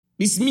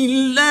بسم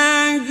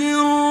الله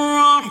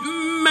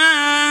الرحمن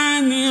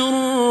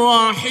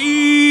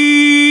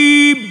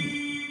الرحيم.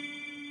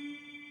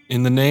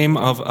 In the name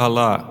of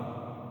Allah,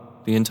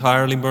 the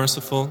entirely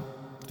merciful,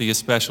 the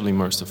especially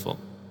merciful.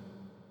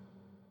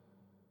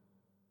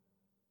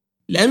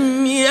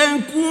 لم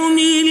يكن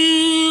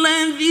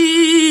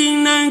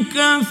الذين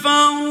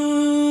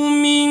كفروا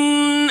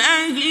من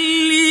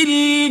أهل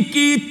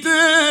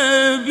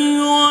الكتاب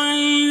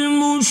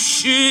والمشركين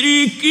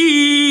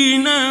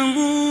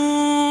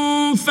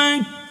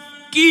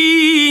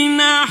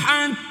منفكين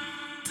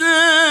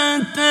حتى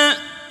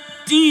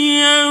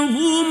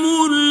تأتيهم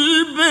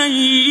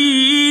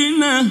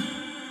البينة.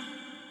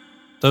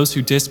 Those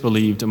who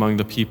disbelieved among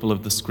the people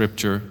of the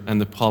scripture and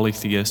the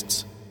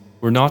polytheists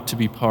were not to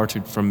be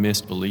parted from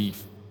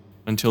misbelief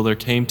until there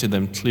came to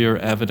them clear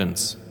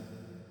evidence.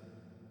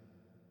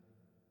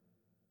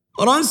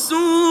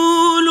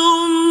 رسول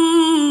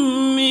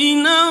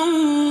من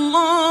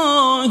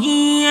الله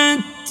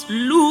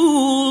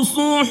يتلو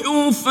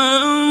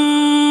صحفا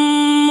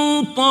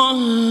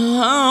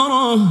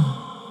مطهرة.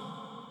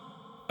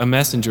 A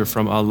messenger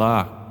from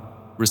Allah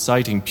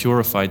reciting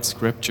purified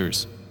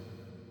scriptures.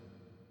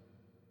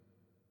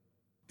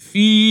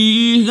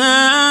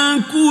 فيها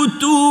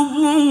كتب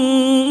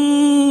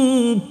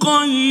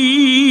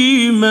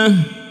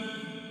قيمة.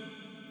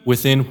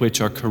 Within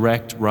which are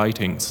correct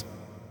writings.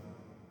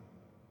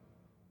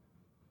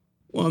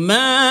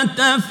 وما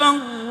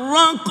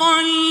تفرق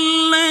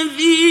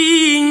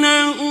الذين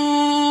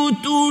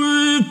أوتوا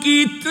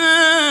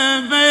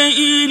الكتاب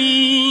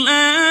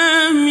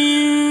إلا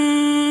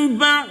من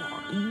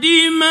بعد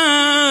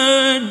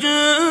ما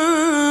جاءتهم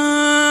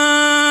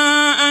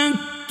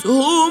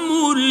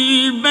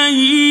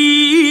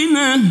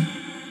البينة.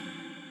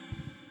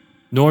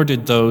 Nor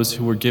did those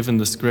who were given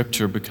the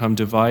scripture become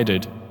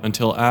divided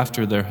until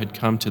after there had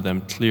come to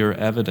them clear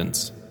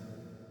evidence.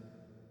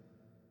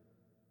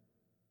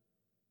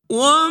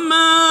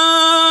 وما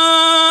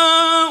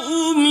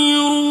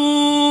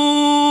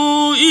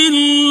أمروا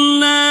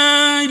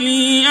إلا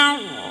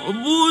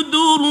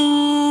ليعبدوا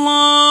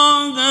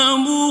الله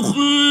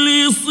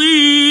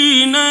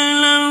مخلصين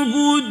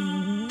له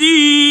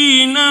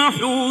الدين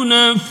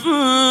حنفاء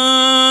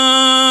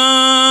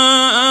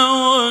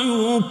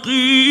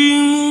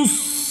ويقيموا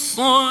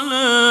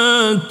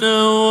الصلاة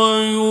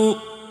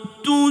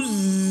ويؤتوا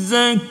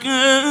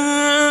الزكاة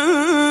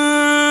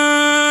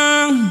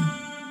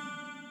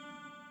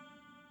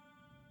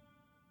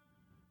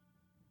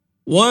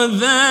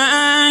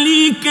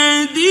وذلك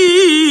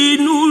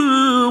دين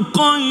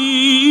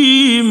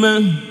القيمة.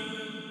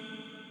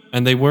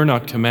 And they were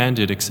not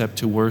commanded except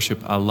to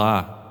worship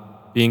Allah,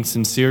 being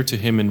sincere to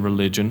Him in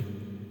religion,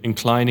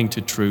 inclining to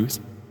truth,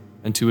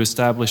 and to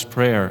establish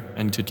prayer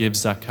and to give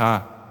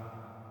zakah.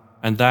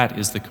 And that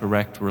is the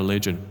correct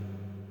religion.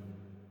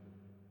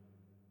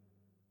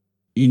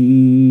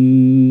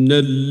 إن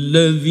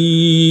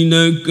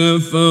الذين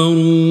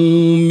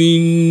كفروا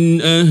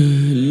من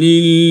أهل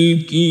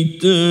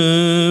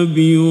الكتاب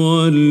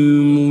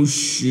والمشركين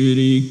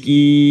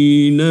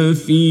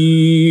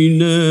في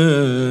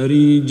نار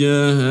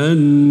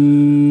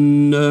جهنم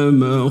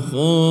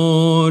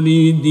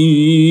خالدين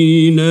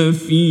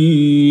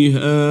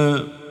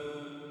فيها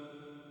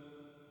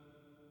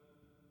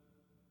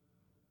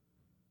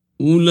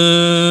أولئك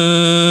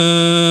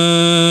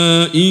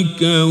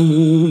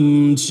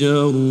هم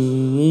شر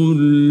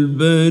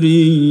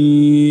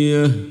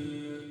البرية.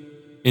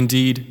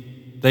 Indeed,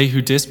 they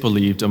who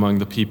disbelieved among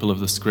the people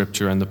of the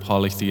scripture and the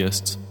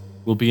polytheists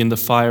will be in the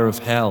fire of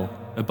hell,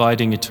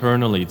 abiding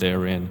eternally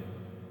therein.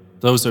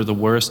 Those are the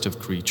worst of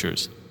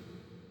creatures.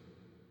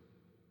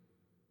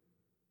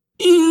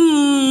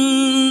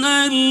 إن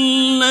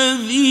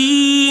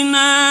الذين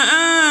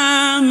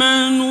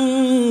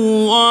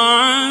آمنوا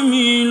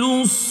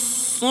وعملوا الصالحات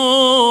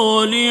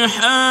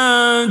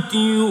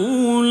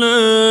أولئك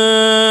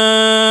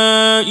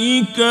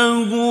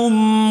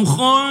هم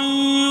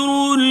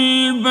خير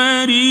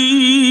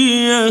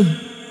البرية.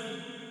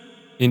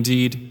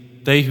 Indeed,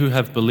 they who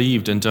have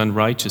believed and done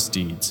righteous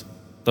deeds,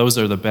 those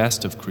are the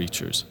best of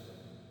creatures.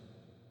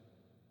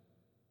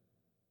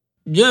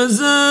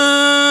 جزاؤهم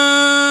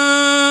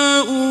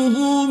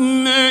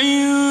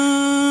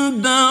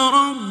عند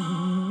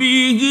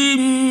ربهم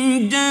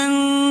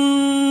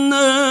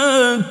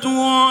جنات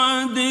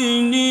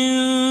عدن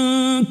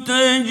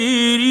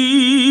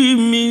تجري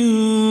من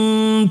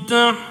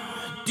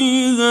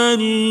تحتها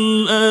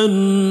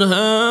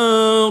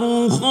الأنهار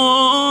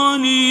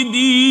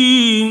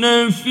خالدين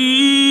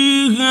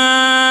فيها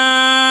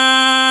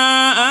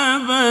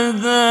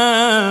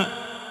أبدا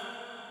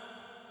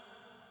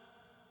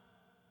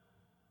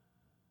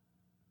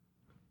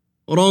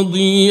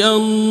رضي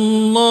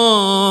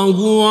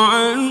الله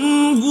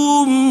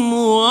عنهم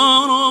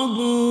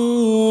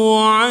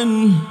ورضوا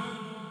عنه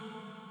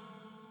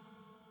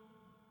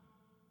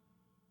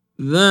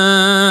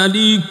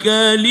ذلك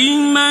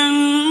لمن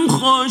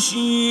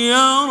خشي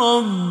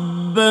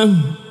ربه.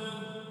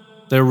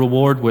 Their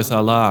reward with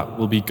Allah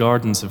will be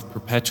gardens of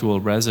perpetual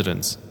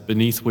residence,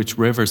 beneath which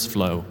rivers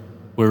flow,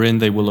 wherein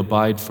they will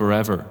abide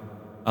forever,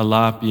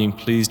 Allah being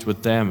pleased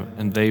with them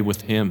and they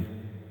with Him.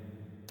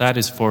 That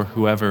is for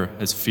whoever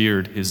has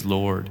feared his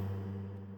Lord.